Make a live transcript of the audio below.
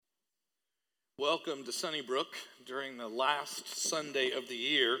Welcome to Sunnybrook during the last Sunday of the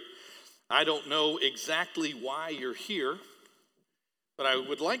year. I don't know exactly why you're here, but I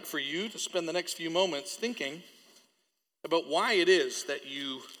would like for you to spend the next few moments thinking about why it is that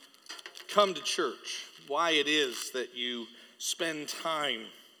you come to church, why it is that you spend time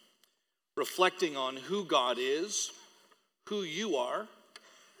reflecting on who God is, who you are,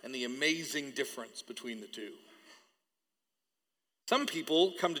 and the amazing difference between the two. Some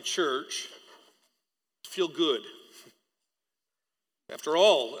people come to church to feel good. After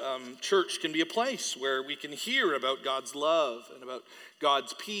all, church can be a place where we can hear about God's love and about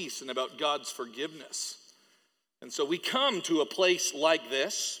God's peace and about God's forgiveness. And so we come to a place like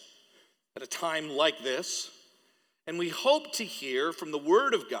this, at a time like this, and we hope to hear from the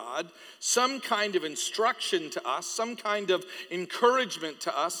Word of God some kind of instruction to us, some kind of encouragement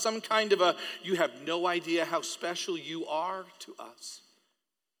to us, some kind of you have no idea how special you are to us,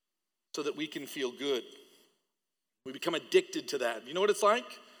 so that we can feel good. We become addicted to that. You know what it's like?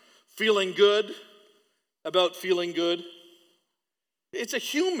 Feeling good about feeling good. It's a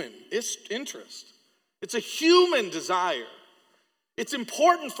human interest. It's a human desire. It's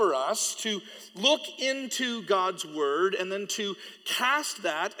important for us to look into God's word and then to cast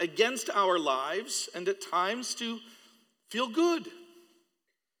that against our lives and at times to feel good.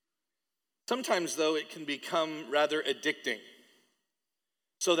 Sometimes, though, it can become rather addicting.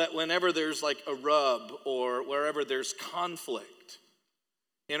 So that whenever there's like a rub or wherever there's conflict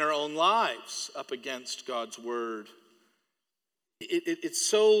in our own lives up against God's word, it is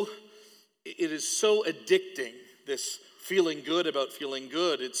so addicting, this feeling good about feeling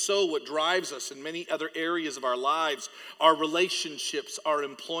good. It's so what drives us in many other areas of our lives, our relationships, our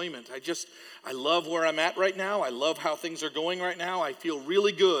employment. I love where I'm at right now. I love how things are going right now. I feel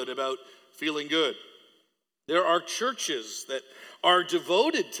really good about feeling good. There are churches that are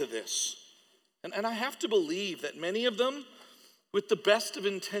devoted to this. And I have to believe that many of them, with the best of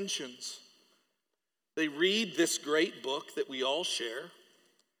intentions, they read this great book that we all share,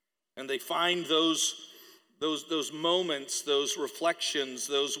 and they find those moments, those reflections,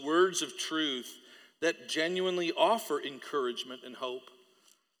 those words of truth that genuinely offer encouragement and hope.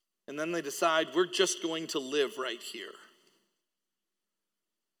 And then they decide, we're just going to live right here.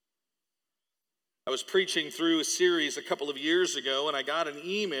 I was preaching through a series a couple of years ago, and I got an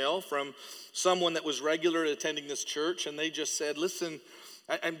email from someone that was regular attending this church, and they just said, listen,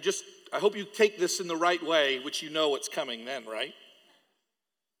 I hope you take this in the right way, which you know what's coming then, right?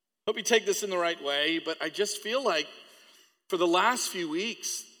 Hope you take this in the right way, but I just feel like for the last few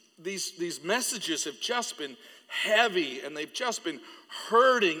weeks, these messages have just been heavy, and they've just been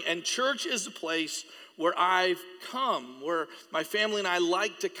hurting, and church is a place where I've come, where my family and I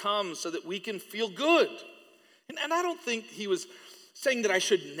like to come so that we can feel good. And I don't think he was saying that I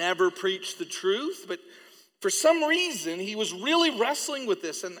should never preach the truth, but for some reason, he was really wrestling with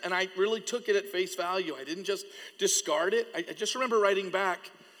this, and I really took it at face value. I didn't just discard it. I just remember writing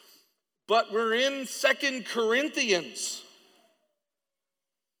back, but we're in 2 Corinthians.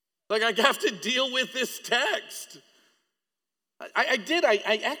 Like, I have to deal with this text. I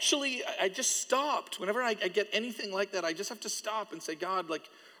just stopped. Whenever I get anything like that, I just have to stop and say, God, like,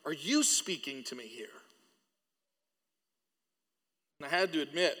 are you speaking to me here? And I had to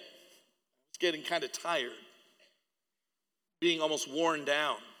admit, I was getting kind of tired, being almost worn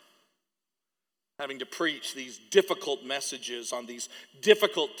down, having to preach these difficult messages on these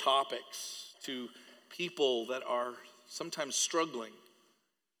difficult topics to people that are sometimes struggling,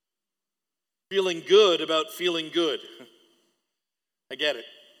 feeling good about feeling good. I get it.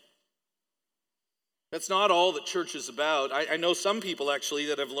 That's not all that church is about. I know some people actually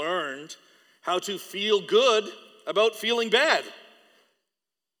that have learned how to feel good about feeling bad.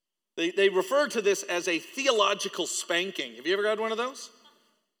 They refer to this as a theological spanking. Have you ever had one of those?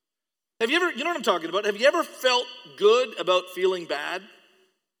 You know what I'm talking about? Have you ever felt good about feeling bad?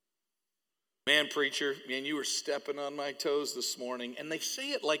 Man, preacher, you were stepping on my toes this morning. And they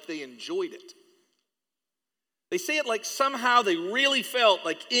say it like they enjoyed it. They say it like somehow they really felt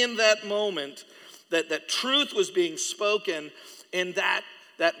like in that moment that truth was being spoken, and that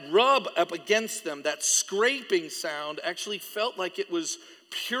rub up against them, that scraping sound actually felt like it was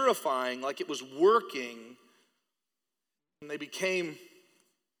purifying, like it was working. And I can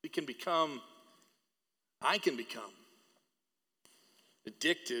become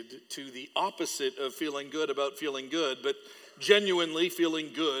addicted to the opposite of feeling good about feeling good, but genuinely feeling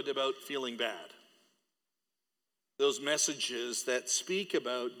good about feeling bad. Those messages that speak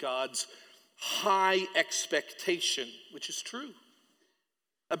about God's high expectation, which is true,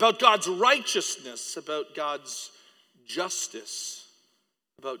 about God's righteousness, about God's justice,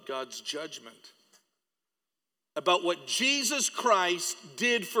 about God's judgment, about what Jesus Christ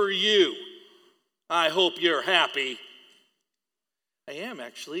did for you. I hope you're happy. I am,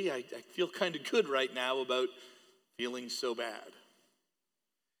 actually. I feel kind of good right now about feeling so bad.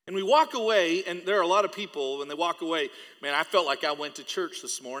 And we walk away, and there are a lot of people, when they walk away, man, I felt like I went to church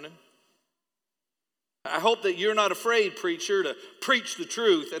this morning. I hope that you're not afraid, preacher, to preach the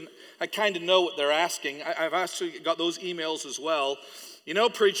truth. And I kind of know what they're asking. I've actually got those emails as well. You know,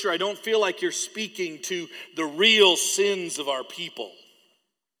 preacher, I don't feel like you're speaking to the real sins of our people.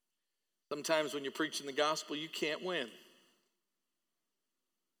 Sometimes when you're preaching the gospel, you can't win.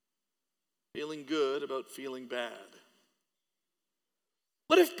 Feeling good about feeling bad.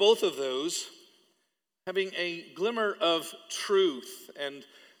 What if both of those, having a glimmer of truth and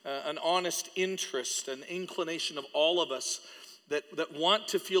an honest interest, an inclination of all of us that want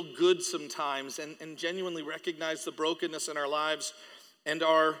to feel good sometimes and genuinely recognize the brokenness in our lives and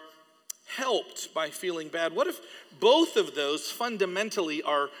are helped by feeling bad? What if both of those fundamentally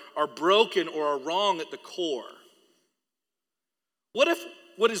are broken or are wrong at the core? What if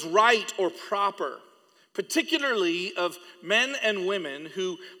what is right or proper, particularly of men and women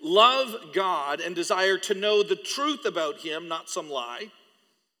who love God and desire to know the truth about Him, not some lie,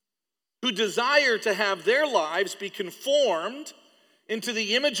 who desire to have their lives be conformed into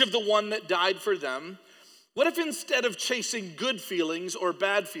the image of the one that died for them, what if instead of chasing good feelings or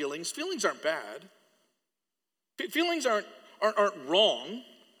bad feelings, feelings aren't bad, feelings aren't wrong,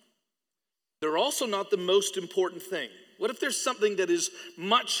 they're also not the most important thing. What if there's something that is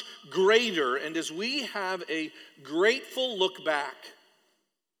much greater? And as we have a grateful look back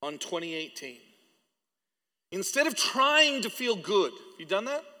on 2018, instead of trying to feel good, have you done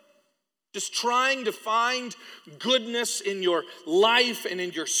that? Just trying to find goodness in your life and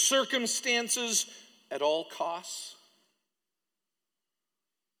in your circumstances at all costs?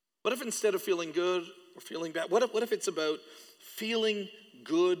 What if instead of feeling good or feeling bad, what if it's about feeling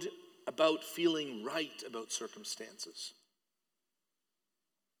good about feeling right about circumstances?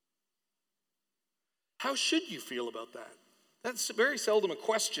 How should you feel about that? That's very seldom a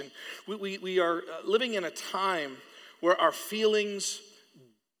question. We are living in a time where our feelings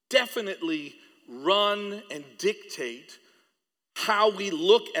definitely run and dictate how we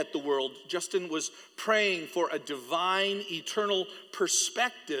look at the world. Justin was praying for a divine, eternal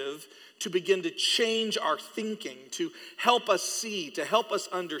perspective to begin to change our thinking, to help us see, to help us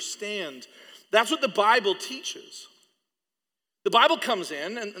understand. That's what the Bible teaches. The Bible comes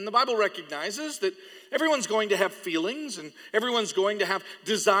in, and the Bible recognizes that everyone's going to have feelings, and everyone's going to have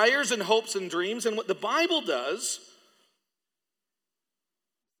desires and hopes and dreams. And what the Bible does,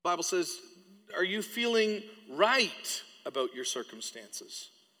 the Bible says, are you feeling right about your circumstances?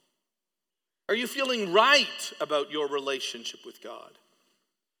 Are you feeling right about your relationship with God?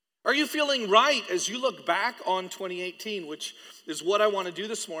 Are you feeling right as you look back on 2018, which is what I want to do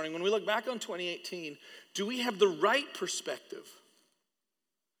this morning? When we look back on 2018, do we have the right perspective?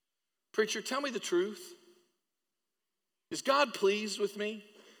 Preacher, tell me the truth. Is God pleased with me?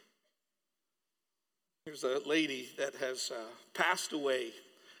 There's a lady that has passed away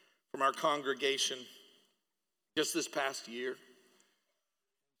from our congregation just this past year.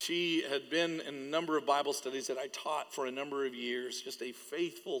 She had been in a number of Bible studies that I taught for a number of years, just a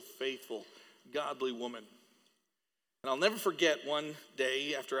faithful, godly woman. And I'll never forget one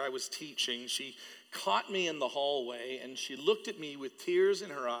day after I was teaching, she caught me in the hallway and she looked at me with tears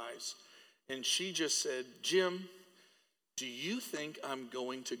in her eyes and she just said, "Jim, do you think I'm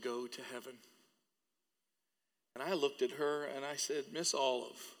going to go to heaven?" And I looked at her and I said, "Miss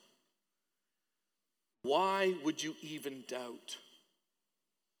Olive, why would you even doubt?"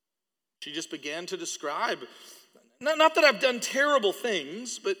 She just began to describe, not that I've done terrible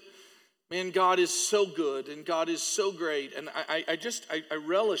things, but man, God is so good and God is so great. And I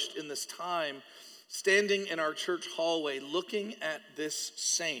relished in this time standing in our church hallway looking at this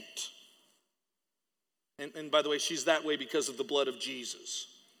saint. And by the way, she's that way because of the blood of Jesus.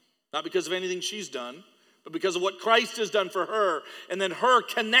 Not because of anything she's done, but because of what Christ has done for her and then her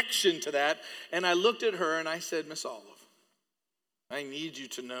connection to that. And I looked at her and I said, "Miss Olive, I need you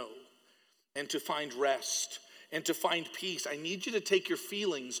to know and to find rest and to find peace. I need you to take your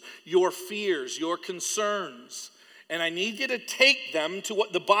feelings, your fears, your concerns, and I need you to take them to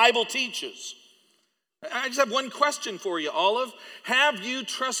what the Bible teaches." I just have one question for you, Olive. Have you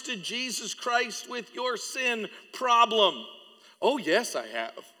trusted Jesus Christ with your sin problem? "Oh, yes, I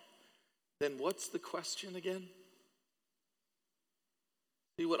have." Then what's the question again?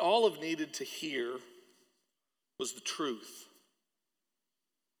 See, what Olive needed to hear was the truth.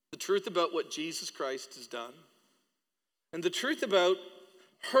 The truth about what Jesus Christ has done. And the truth about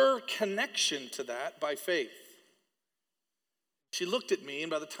her connection to that by faith. She looked at me,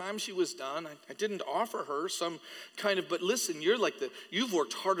 and by the time she was done, I didn't offer her some kind of, but listen, you've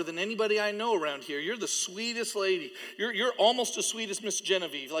worked harder than anybody I know around here. You're the sweetest lady. You're almost as sweet as Miss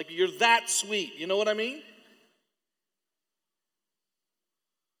Genevieve. Like, you're that sweet. You know what I mean?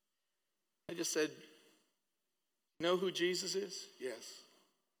 I just said, you know who Jesus is? Yes.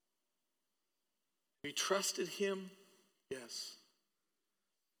 You trusted him? Yes.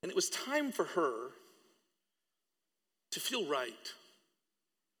 And it was time for her to feel right,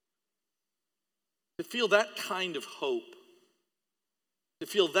 to feel that kind of hope, to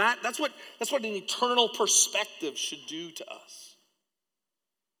feel that's what an eternal perspective should do to us.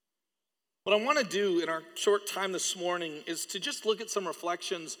 What I want to do in our short time this morning is to just look at some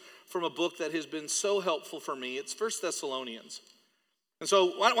reflections from a book that has been so helpful for me. It's 1 Thessalonians. And so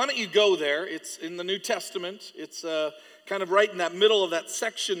why don't you go there? It's in the New Testament. It's kind of right in that middle of that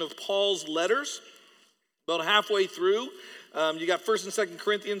section of Paul's letters. About halfway through, you got 1 and 2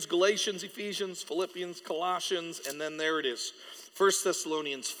 Corinthians, Galatians, Ephesians, Philippians, Colossians, and then there it is. 1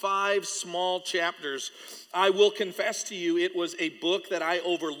 Thessalonians, 5 small chapters. I will confess to you, it was a book that I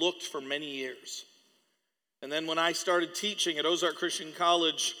overlooked for many years. And then when I started teaching at Ozark Christian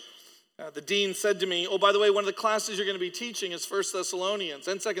College, the dean said to me, oh, by the way, one of the classes you're going to be teaching is 1 Thessalonians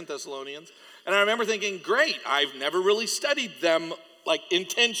and 2 Thessalonians. And I remember thinking, great, I've never really studied them like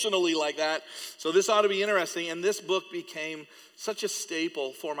intentionally like that. So this ought to be interesting. And this book became such a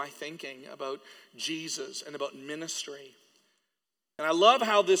staple for my thinking about Jesus and about ministry. And I love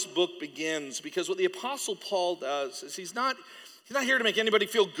how this book begins, because what the Apostle Paul does is he's not here to make anybody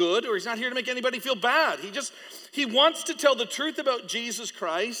feel good, or he's not here to make anybody feel bad. He wants to tell the truth about Jesus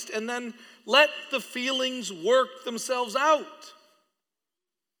Christ and then let the feelings work themselves out.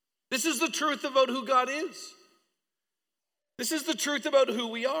 This is the truth about who God is. This is the truth about who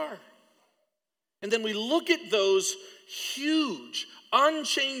we are. And then we look at those huge,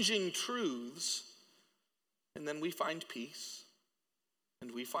 unchanging truths, and then we find peace,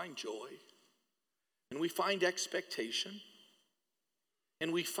 and we find joy, and we find expectation,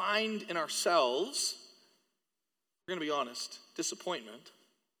 and we find in ourselves, we're going to be honest, disappointment,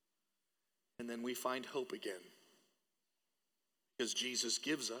 and then we find hope again. Because Jesus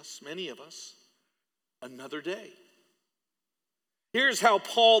gives us, many of us, another day. Here's how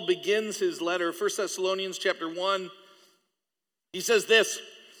Paul begins his letter, 1 Thessalonians chapter 1. He says this,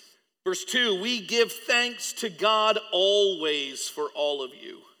 verse 2, we give thanks to God always for all of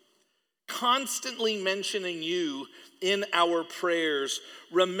you, constantly mentioning you in our prayers,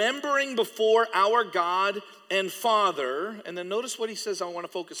 remembering before our God and Father. And then notice what he says I want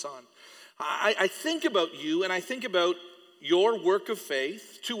to focus on. I think about you, and I think about your work of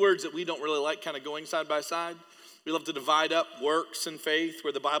faith, two words that we don't really like kind of going side by side. We love to divide up works and faith,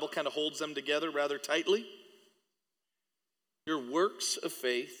 where the Bible kind of holds them together rather tightly. Your works of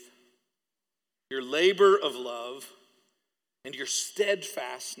faith, your labor of love, and your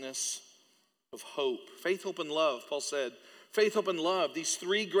steadfastness of hope. Faith, hope, and love, Paul said. Faith, hope, and love, these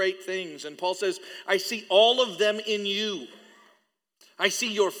three great things. And Paul says, I see all of them in you. I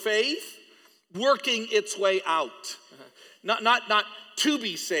see your faith working its way out. Not to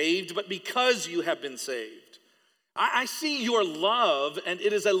be saved, but because you have been saved. I see your love, and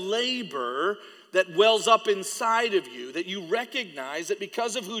it is a labor that wells up inside of you, that you recognize that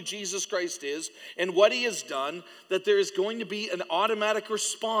because of who Jesus Christ is and what he has done, that there is going to be an automatic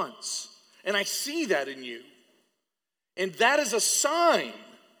response. And I see that in you. And that is a sign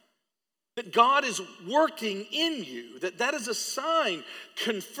that God is working in you, that is a sign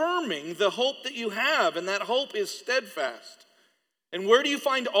confirming the hope that you have, and that hope is steadfast. And where do you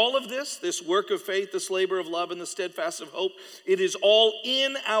find all of this work of faith, this labor of love, and the steadfast of hope? It is all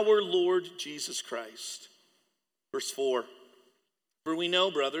in our Lord Jesus Christ. Verse 4, for we know,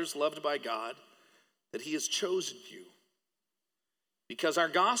 brothers, loved by God, that he has chosen you, because our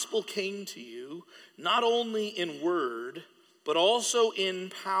gospel came to you not only in word, but also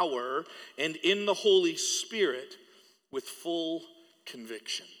in power and in the Holy Spirit with full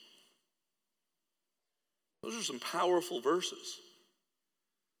conviction. Those are some powerful verses.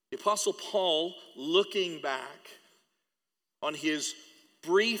 The Apostle Paul, looking back on his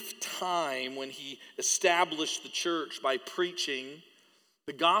brief time when he established the church by preaching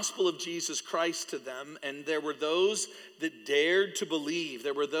the gospel of Jesus Christ to them, and there were those that dared to believe.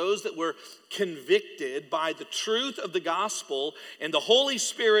 There were those that were convicted by the truth of the gospel and the Holy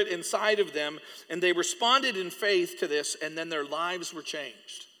Spirit inside of them, and they responded in faith to this, and then their lives were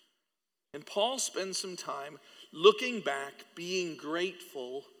changed. And Paul spends some time looking back, being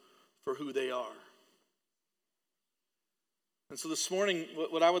grateful for who they are. And so this morning,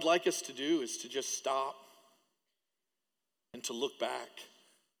 what I would like us to do is to just stop and to look back,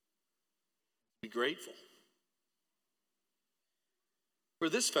 be grateful for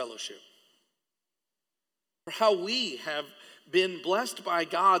this fellowship, for how we have been blessed by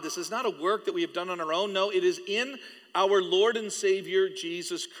God. This is not a work that we have done on our own. No, it is in our Lord and Savior,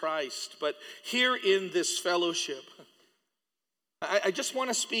 Jesus Christ. But here in this fellowship, I just want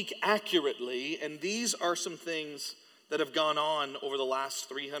to speak accurately, and these are some things that have gone on over the last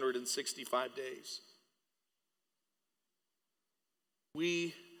 365 days.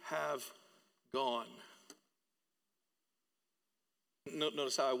 We have gone.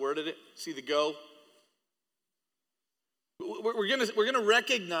 Notice how I worded it? See the go? We're going to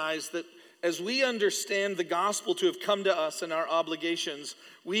recognize that as we understand the gospel to have come to us and our obligations,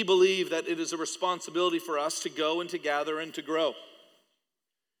 we believe that it is a responsibility for us to go and to gather and to grow.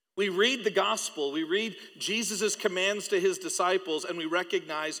 We read the gospel, we read Jesus' commands to his disciples, and we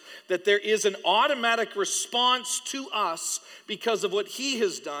recognize that there is an automatic response to us because of what he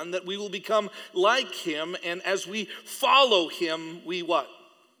has done, that we will become like him, and as we follow him, we what?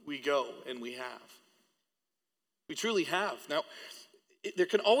 We go, and we have. We truly have. Now, there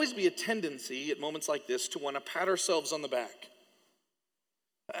can always be a tendency at moments like this to want to pat ourselves on the back.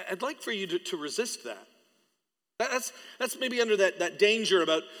 I'd like for you to resist that. That's maybe under that danger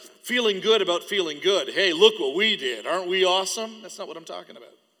about feeling good about feeling good. Hey, look what we did. Aren't we awesome? That's not what I'm talking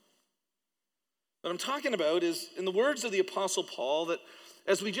about. What I'm talking about is, in the words of the Apostle Paul, that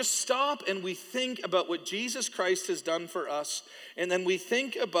as we just stop and we think about what Jesus Christ has done for us, and then we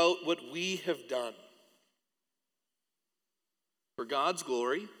think about what we have done for God's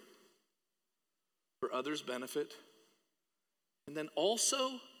glory, for others' benefit, and then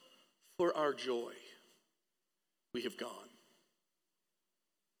also for our joy. We have gone.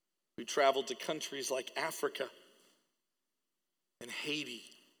 We traveled to countries like Africa and Haiti.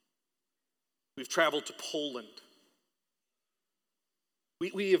 We've traveled to Poland.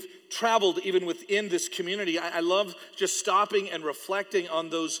 We have traveled even within this community. I love just stopping and reflecting on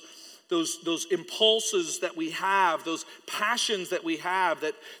those impulses that we have, those passions that we have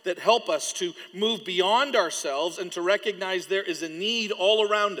that help us to move beyond ourselves and to recognize there is a need all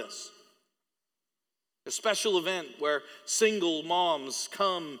around us. A special event where single moms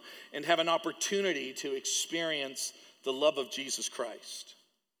come and have an opportunity to experience the love of Jesus Christ.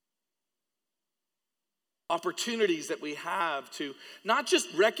 Opportunities that we have to not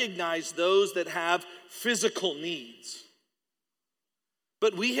just recognize those that have physical needs,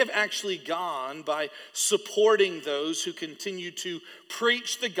 but we have actually gone by supporting those who continue to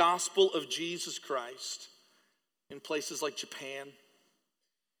preach the gospel of Jesus Christ in places like Japan,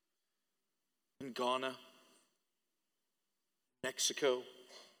 in Ghana, Mexico.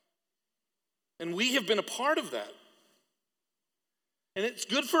 And we have been a part of that. And it's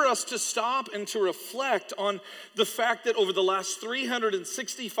good for us to stop and to reflect on the fact that over the last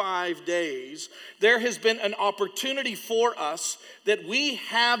 365 days, there has been an opportunity for us that we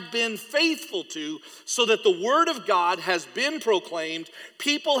have been faithful to, so that the word of God has been proclaimed,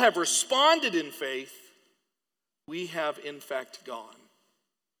 people have responded in faith, we have in fact gone.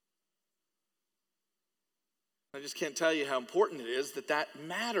 I just can't tell you how important it is that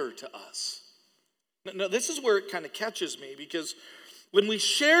mattered to us. Now, this is where it kind of catches me, because when we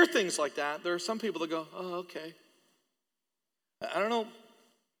share things like that, there are some people that go, oh, okay. I don't know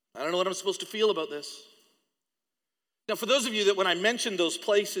what I'm supposed to feel about this. Now, for those of you that when I mentioned those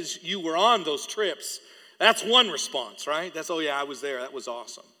places you were on, those trips, that's one response, right? That's, oh yeah, I was there. That was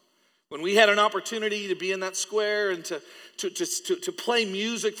awesome. When we had an opportunity to be in that square and to play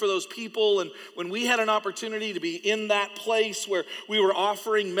music for those people, and when we had an opportunity to be in that place where we were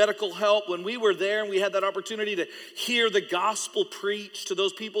offering medical help, when we were there and we had that opportunity to hear the gospel preached to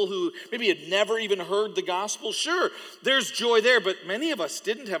those people who maybe had never even heard the gospel, sure, there's joy there, but many of us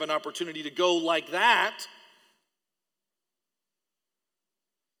didn't have an opportunity to go like that.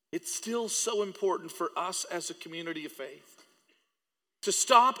 It's still so important for us as a community of faith to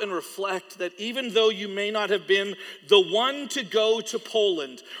stop and reflect that even though you may not have been the one to go to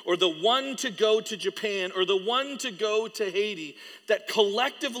Poland or the one to go to Japan or the one to go to Haiti, that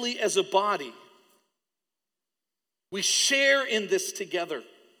collectively as a body, we share in this together.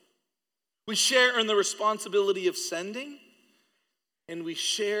 We share in the responsibility of sending, and we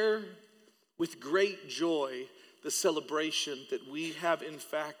share with great joy the celebration that we have in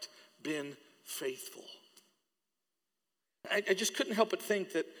fact been faithful. I just couldn't help but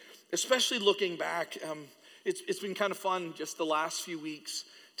think that, especially looking back, it's been kind of fun just the last few weeks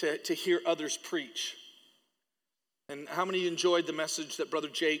to hear others preach. And how many enjoyed the message that Brother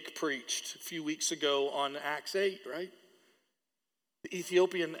Jake preached a few weeks ago on Acts 8, right? the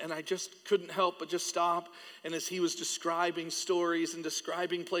Ethiopian, and I just couldn't help but just stop. And as he was describing stories and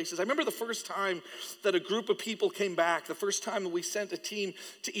describing places, I remember the first time that a group of people came back, the first time that we sent a team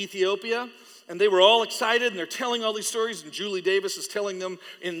to Ethiopia, and they were all excited, and they're telling all these stories, and Julie Davis is telling them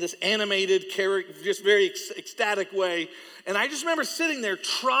in this animated, just very ecstatic way. And I just remember sitting there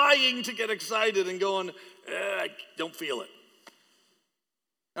trying to get excited and going, I don't feel it.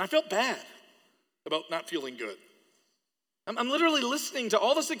 And I felt bad about not feeling good. I'm literally listening to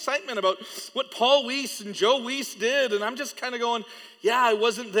all this excitement about what Paul Weiss and Joe Weiss did, and I'm just kind of going, yeah, I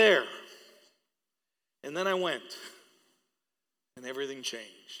wasn't there. And then I went, and everything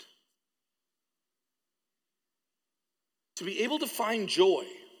changed. To be able to find joy,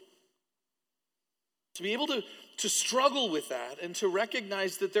 to be able to struggle with that, and to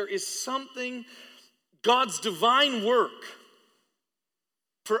recognize that there is something, God's divine work,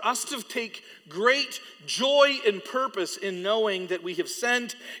 for us to take great joy and purpose in knowing that we have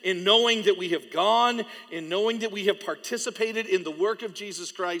sent, in knowing that we have gone, in knowing that we have participated in the work of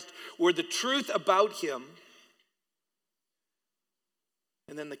Jesus Christ, where the truth about him,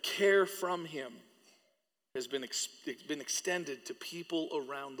 and then the care from him has been extended to people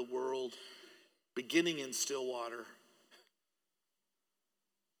around the world, beginning in Stillwater.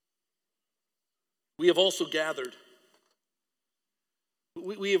 We have also gathered.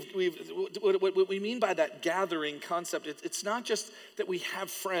 What we mean by that gathering concept, it's not just that we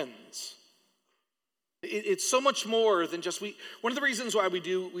have friends. It's so much more than just one of the reasons why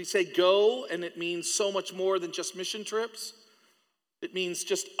we say go, and it means so much more than just mission trips. It means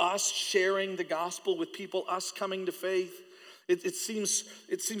just us sharing the gospel with people, us coming to faith. It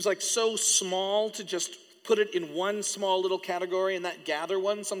seems like so small to just put it in one small little category, and that gather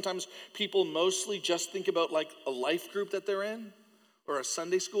one. Sometimes people mostly just think about like a life group that they're in, or a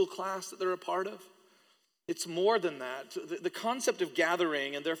Sunday school class that they're a part of. It's more than that. The concept of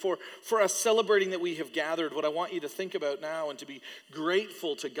gathering, and therefore for us celebrating that we have gathered, what I want you to think about now and to be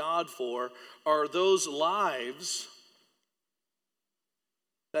grateful to God for are those lives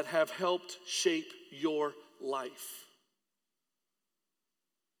that have helped shape your life.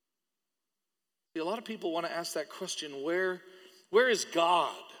 See, a lot of people want to ask that question, where is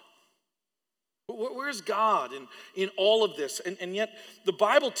God? Where's God in all of this? And yet the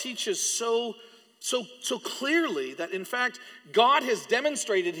Bible teaches so clearly that in fact God has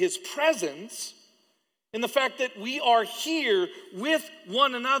demonstrated his presence in the fact that we are here with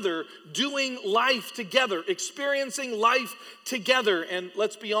one another, doing life together, experiencing life together. And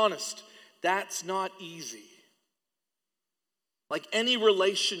let's be honest, that's not easy. Like any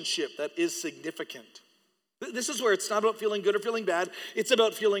relationship that is significant. This is where it's not about feeling good or feeling bad. It's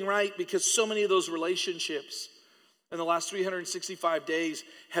about feeling right, because so many of those relationships in the last 365 days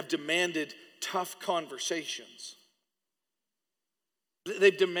have demanded tough conversations.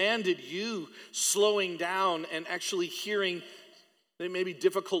 They've demanded you slowing down and actually hearing maybe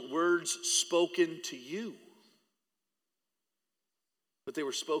difficult words spoken to you. But they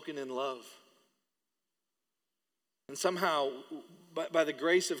were spoken in love. And somehow, by the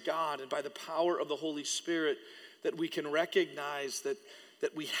grace of God and by the power of the Holy Spirit, that we can recognize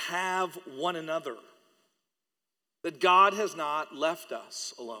that we have one another. That God has not left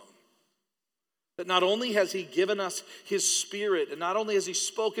us alone. That not only has he given us his Spirit, and not only has he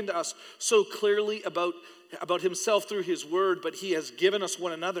spoken to us so clearly about himself through his word, but he has given us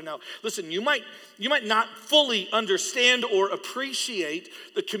one another. Now, listen, you might not fully understand or appreciate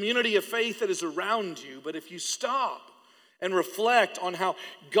the community of faith that is around you, but if you stop and reflect on how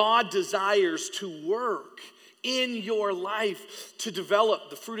God desires to work in your life to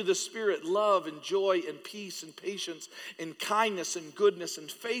develop the fruit of the Spirit, love and joy and peace and patience and kindness and goodness and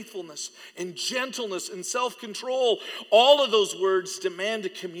faithfulness and gentleness and self-control, all of those words demand a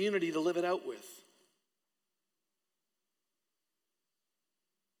community to live it out with.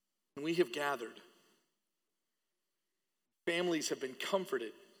 And we have gathered. Families have been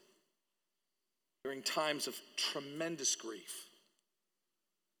comforted during times of tremendous grief.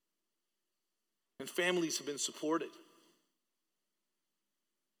 And families have been supported in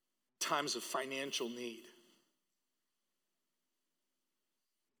times of financial need.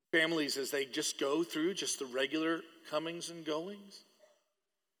 Families, as they just go through just the regular comings and goings.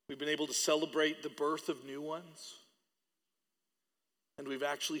 We've been able to celebrate the birth of new ones. And we've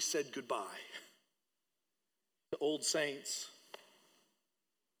actually said goodbye to old saints.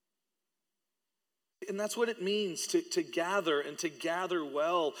 And that's what it means to gather and to gather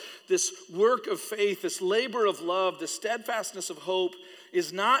well. This work of faith, this labor of love, the steadfastness of hope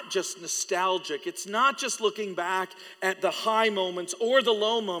is not just nostalgic. It's not just looking back at the high moments or the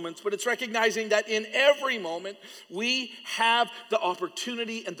low moments, but it's recognizing that in every moment we have the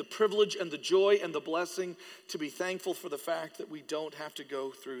opportunity and the privilege and the joy and the blessing to be thankful for the fact that we don't have to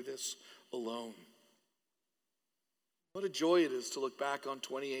go through this alone. What a joy it is to look back on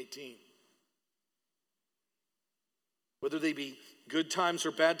 2018. Whether they be good times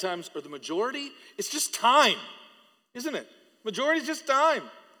or bad times or the majority, it's just time, isn't it? Majority is just time.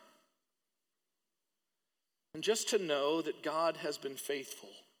 And just to know that God has been faithful.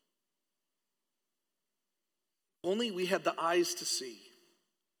 Only we had the eyes to see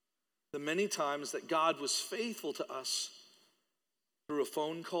the many times that God was faithful to us through a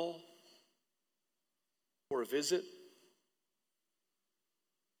phone call or a visit.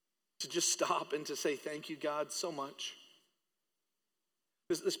 To just stop and to say, thank you, God, so much.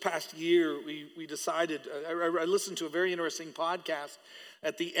 This past year, we decided, I listened to a very interesting podcast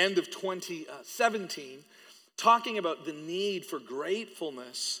at the end of 2017, talking about the need for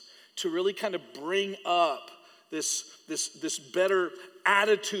gratefulness to really kind of bring up this better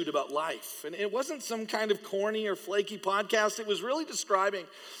attitude about life. And it wasn't some kind of corny or flaky podcast. It was really describing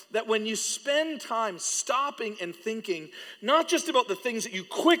that when you spend time stopping and thinking, not just about the things that you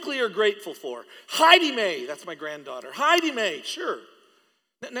quickly are grateful for. Heidi May, that's my granddaughter. Heidi May, sure.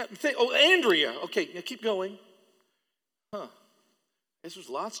 Now, Andrea, okay, now keep going. There's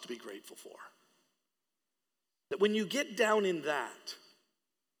lots to be grateful for. That when you get down in that,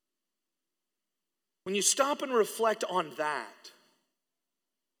 when you stop and reflect on that,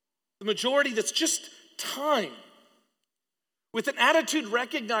 the majority that's just time, with an attitude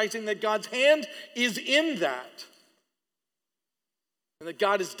recognizing that God's hand is in that, and that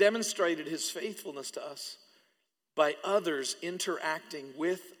God has demonstrated his faithfulness to us by others interacting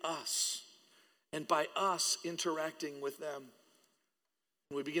with us and by us interacting with them.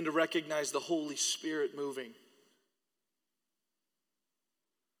 And we begin to recognize the Holy Spirit moving.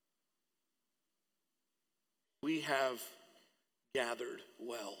 We have gathered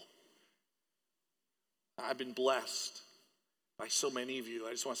well. I've been blessed by so many of you.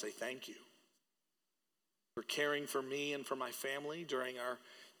 I just want to say thank you for caring for me and for my family during our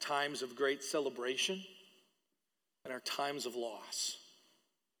times of great celebration and our times of loss.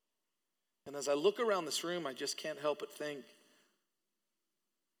 And as I look around this room, I just can't help but think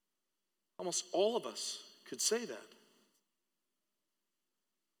almost all of us could say that.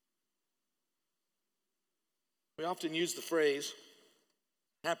 We often use the phrase,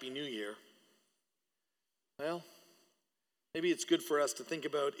 Happy New Year. Well, maybe it's good for us to think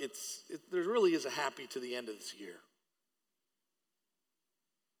about there really is a happy to the end of this year.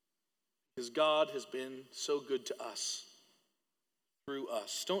 Because God has been so good to us, through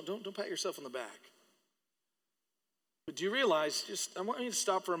us. Don't pat yourself on the back. But do you realize, I want you to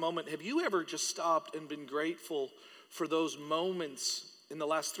stop for a moment. Have you ever just stopped and been grateful for those moments in the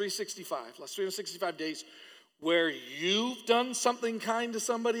last 365 days, where you've done something kind to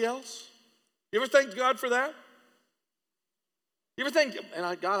somebody else? You ever thanked God for that? You ever think,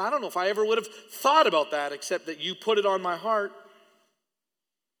 God, I don't know if I ever would have thought about that except that you put it on my heart.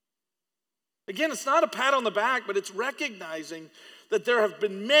 Again, it's not a pat on the back, but it's recognizing that there have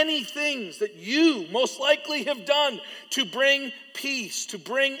been many things that you most likely have done to bring peace, to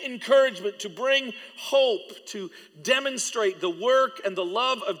bring encouragement, to bring hope, to demonstrate the work and the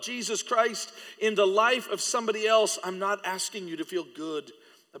love of Jesus Christ in the life of somebody else. I'm not asking you to feel good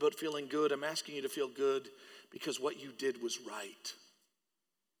about feeling good. I'm asking you to feel good because what you did was right.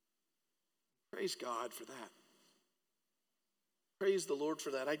 Praise God for that. Praise the Lord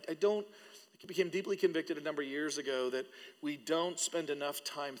for that. I became deeply convicted a number of years ago that we don't spend enough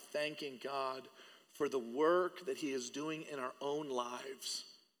time thanking God for the work that he is doing in our own lives.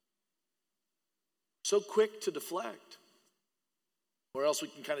 So quick to deflect. Or else we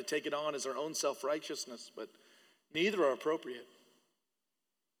can kind of take it on as our own self-righteousness, but neither are appropriate.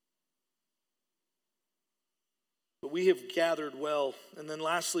 But we have gathered well. And then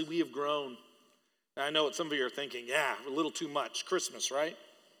lastly, we have grown. Now, I know what some of you are thinking, a little too much. Christmas, right?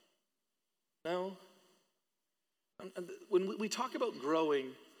 No. When we talk about growing,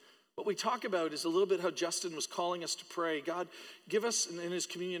 what we talk about is a little bit how Justin was calling us to pray. God, give us, in his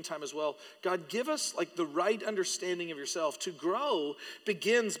communion time as well, God, give us like the right understanding of yourself. To grow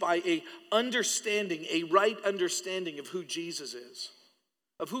begins by a right understanding of who Jesus is,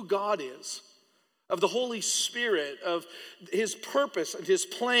 of who God is, of the Holy Spirit, of his purpose and his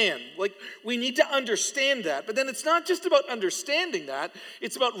plan. Like, we need to understand that. But then it's not just about understanding that.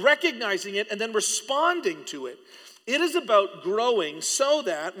 It's about recognizing it and then responding to it. It is about growing so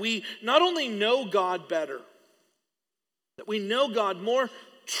that we not only know God better, that we know God more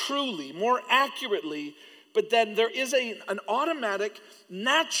truly, more accurately, but then there is an automatic,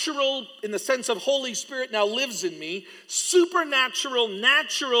 natural, in the sense of Holy Spirit now lives in me, supernatural,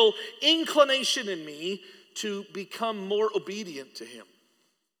 natural inclination in me to become more obedient to him.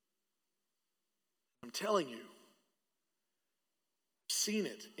 I'm telling you, I've seen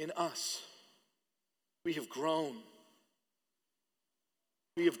it in us. We have grown.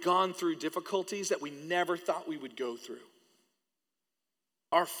 We have gone through difficulties that we never thought we would go through.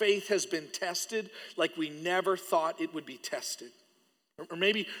 Our faith has been tested like we never thought it would be tested. Or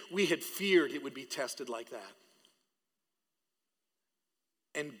maybe we had feared it would be tested like that.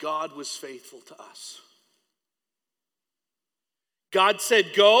 And God was faithful to us. God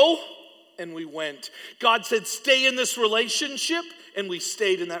said, go, and we went. God said, stay in this relationship, and we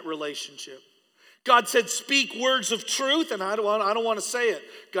stayed in that relationship. God said, speak words of truth, and I don't want to say it.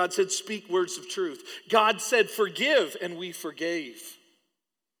 God said, speak words of truth. God said, forgive, and we forgave.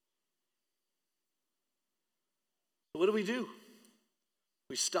 What do?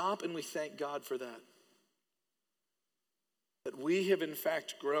 We stop and we thank God for that. That we have in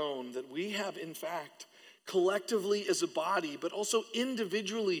fact grown, that we have in fact collectively as a body, but also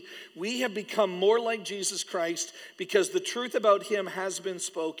individually, we have become more like Jesus Christ because the truth about him has been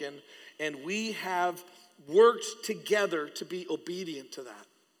spoken, and we have worked together to be obedient to that.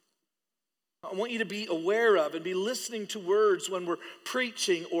 I want you to be aware of and be listening to words when we're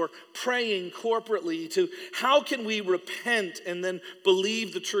preaching or praying corporately to how can we repent and then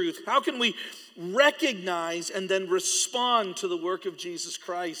believe the truth? How can we recognize and then respond to the work of Jesus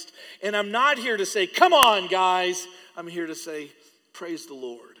Christ? And I'm not here to say, come on, guys. I'm here to say, praise the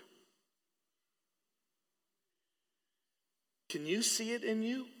Lord. Can you see it in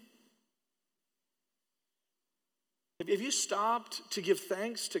you? Have you stopped to give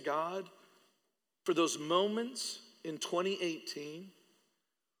thanks to God for those moments in 2018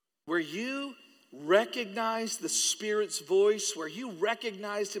 where you recognized the Spirit's voice, where you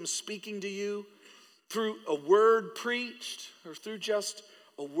recognized him speaking to you through a word preached or through just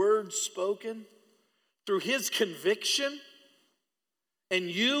a word spoken, through his conviction, and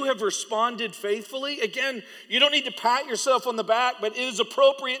you have responded faithfully? Again, you don't need to pat yourself on the back, but it is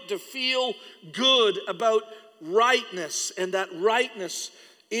appropriate to feel good about rightness, and that rightness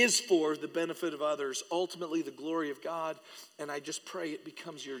is for the benefit of others, ultimately the glory of God, and I just pray it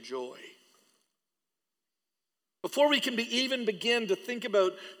becomes your joy. Before we can even begin to think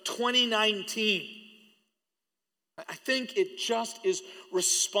about 2019, I think it just is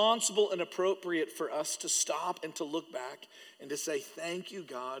responsible and appropriate for us to stop and to look back and to say, thank you,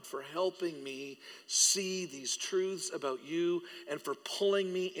 God, for helping me see these truths about you and for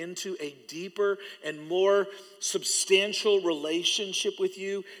pulling me into a deeper and more substantial relationship with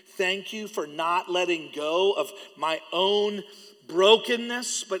you. Thank you for not letting go of my own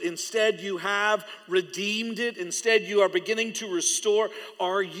brokenness, but instead you have redeemed it. Instead you are beginning to restore.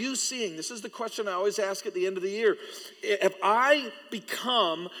 Are you seeing? This is the question I always ask at the end of the year. If I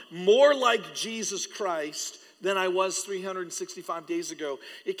become more like Jesus Christ than I was 365 days ago,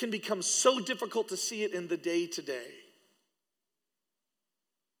 it can become so difficult to see it in the day-to-day.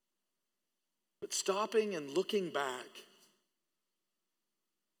 But stopping and looking back,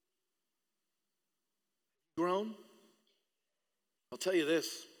 grown? I'll tell you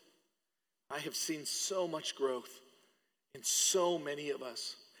this, I have seen so much growth in so many of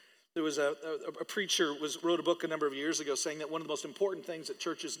us. There was a preacher wrote a book a number of years ago saying that one of the most important things that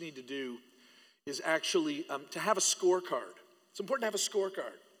churches need to do is actually to have a scorecard. It's important to have a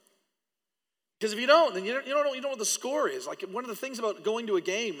scorecard. Because if you don't, then you don't know what the score is. Like, one of the things about going to a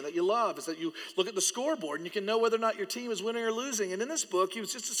game that you love is that you look at the scoreboard and you can know whether or not your team is winning or losing. And in this book, he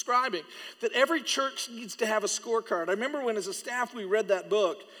was just describing that every church needs to have a scorecard. I remember when as a staff we read that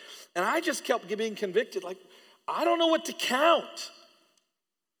book, and I just kept being convicted, like, I don't know what to count.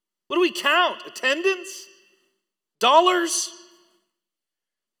 What do we count? Attendance? Dollars?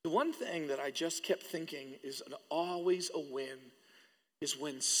 The one thing that I just kept thinking is always a win is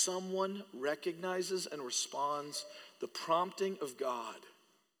when someone recognizes and responds the prompting of God.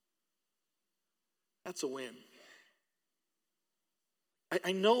 That's a win.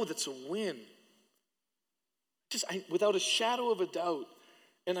 I know that's a win. Without a shadow of a doubt.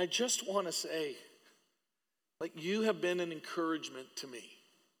 And I just want to say, like, you have been an encouragement to me.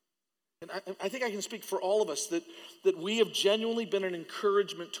 And I think I can speak for all of us that we have genuinely been an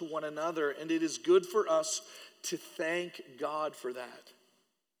encouragement to one another, and it is good for us to thank God for that.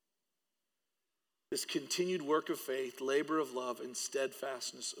 This continued work of faith, labor of love, and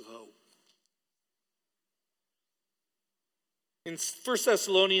steadfastness of hope. In 1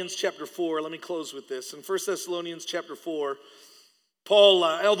 Thessalonians chapter 4, let me close with this. In 1 Thessalonians chapter 4, Paul,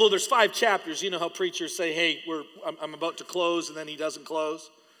 although there's 5 chapters, you know how preachers say, hey, I'm about to close, and then he doesn't close.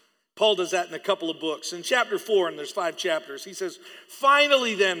 Paul does that in a couple of books. In chapter 4, and there's 5 chapters, he says,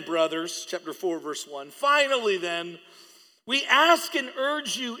 finally then, brothers, chapter 4, verse 1, finally then, we ask and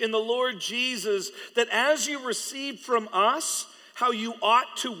urge you in the Lord Jesus that as you received from us how you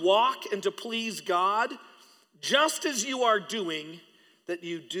ought to walk and to please God, just as you are doing, that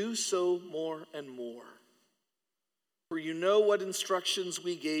you do so more and more. For you know what instructions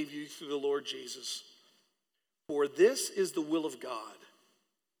we gave you through the Lord Jesus. For this is the will of God,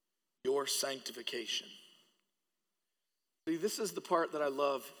 your sanctification. See, this is the part that I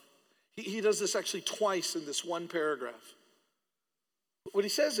love. He does this actually twice in this one paragraph. What he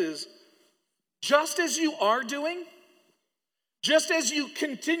says is, just as you are doing, just as you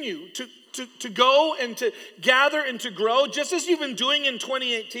continue to go and to gather and to grow, just as you've been doing in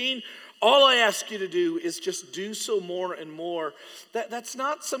 2018, all I ask you to do is just do so more and more. That's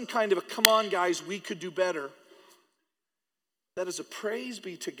not some kind of a, come on guys, we could do better. That is a praise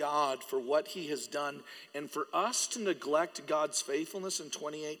be to God for what he has done. And for us to neglect God's faithfulness in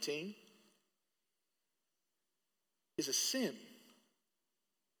 2018 is a sin.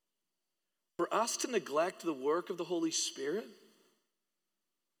 For us to neglect the work of the Holy Spirit,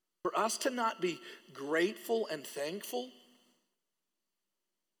 for us to not be grateful and thankful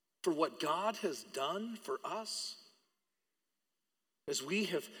for what God has done for us, as we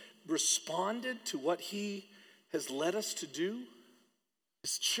have responded to what he has led us to do,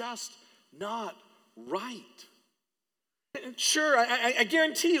 is just not right. And sure, I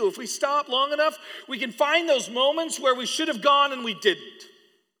guarantee you, if we stop long enough, we can find those moments where we should have gone and we didn't.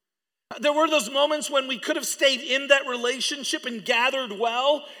 There were those moments when we could have stayed in that relationship and gathered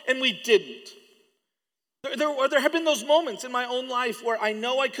well, and we didn't. There have been those moments in my own life where I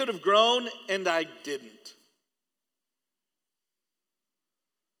know I could have grown and I didn't.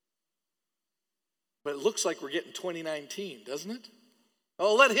 But it looks like we're getting 2019, doesn't it?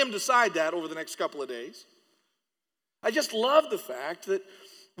 I'll let him decide that over the next couple of days. I just love the fact that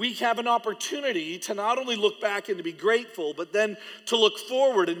we have an opportunity to not only look back and to be grateful, but then to look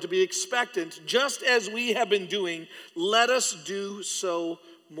forward and to be expectant. Just as we have been doing, let us do so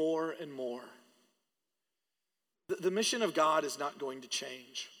more and more. The mission of God is not going to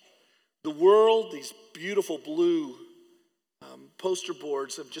change. The world, these beautiful blue poster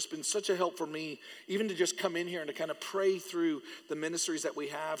boards have just been such a help for me, even to just come in here and to kind of pray through the ministries that we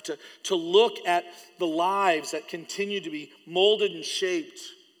have, to look at the lives that continue to be molded and shaped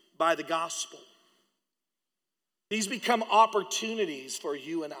by the gospel. These become opportunities for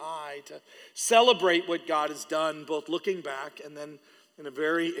you and I to celebrate what God has done, both looking back and then in a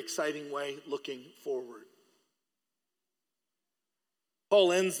very exciting way, looking forward.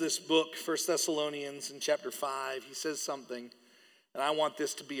 Paul ends this book, 1 Thessalonians, in chapter 5. He says something, and I want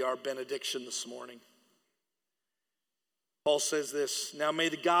this to be our benediction this morning. Paul says this, now may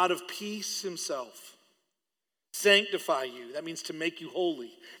the God of peace himself sanctify you. That means to make you holy.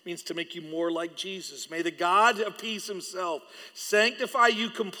 It means to make you more like Jesus. May the God of peace himself sanctify you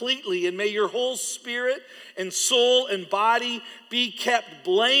completely, and may your whole spirit and soul and body be kept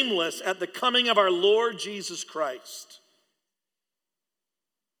blameless at the coming of our Lord Jesus Christ.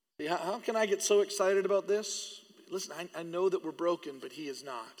 See, how can I get so excited about this? Listen, I know that we're broken, but he is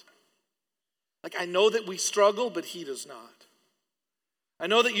not. Like, I know that we struggle, but he does not. I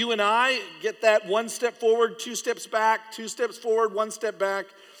know that you and I get that 1 step forward, 2 steps back, 2 steps forward, 1 step back,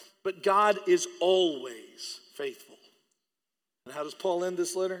 but God is always faithful. And how does Paul end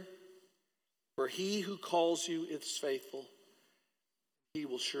this letter? For he who calls you is faithful, he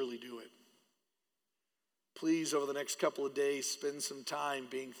will surely do it. Please, over the next couple of days, spend some time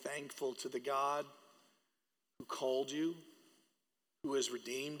being thankful to the God who called you, who has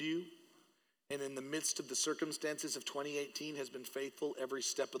redeemed you, and in the midst of the circumstances of 2018 has been faithful every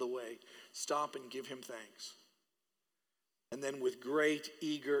step of the way. Stop and give him thanks. And then with great,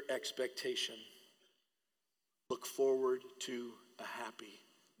 eager expectation, look forward to a happy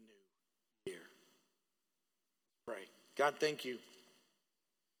new year. Pray. God, thank you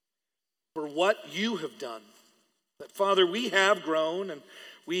for what you have done. That, Father, we have grown and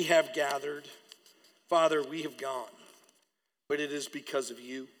we have gathered. Father, we have gone, but it is because of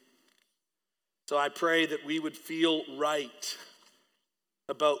you. So I pray that we would feel right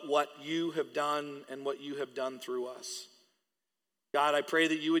about what you have done and what you have done through us. God, I pray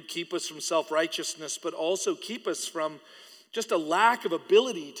that you would keep us from self-righteousness, but also keep us from just a lack of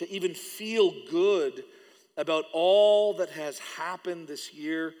ability to even feel good about all that has happened this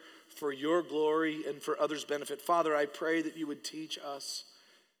year for your glory and for others' benefit. Father, I pray that you would teach us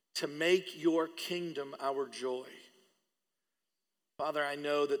to make your kingdom our joy. Father, I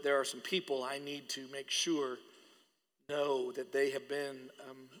know that there are some people I need to make sure know that they have been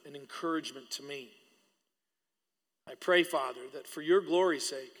an encouragement to me. I pray, Father, that for your glory's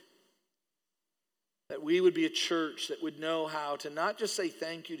sake, that we would be a church that would know how to not just say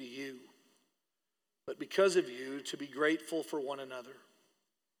thank you to you, but because of you, to be grateful for one another.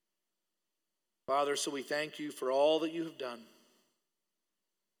 Father, so we thank you for all that you have done.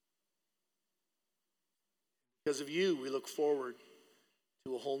 Because of you, we look forward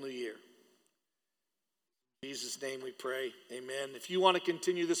to a whole new year. In Jesus' name we pray, amen. If you want to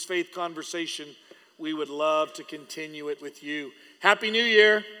continue this faith conversation, we would love to continue it with you. Happy New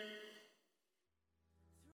Year.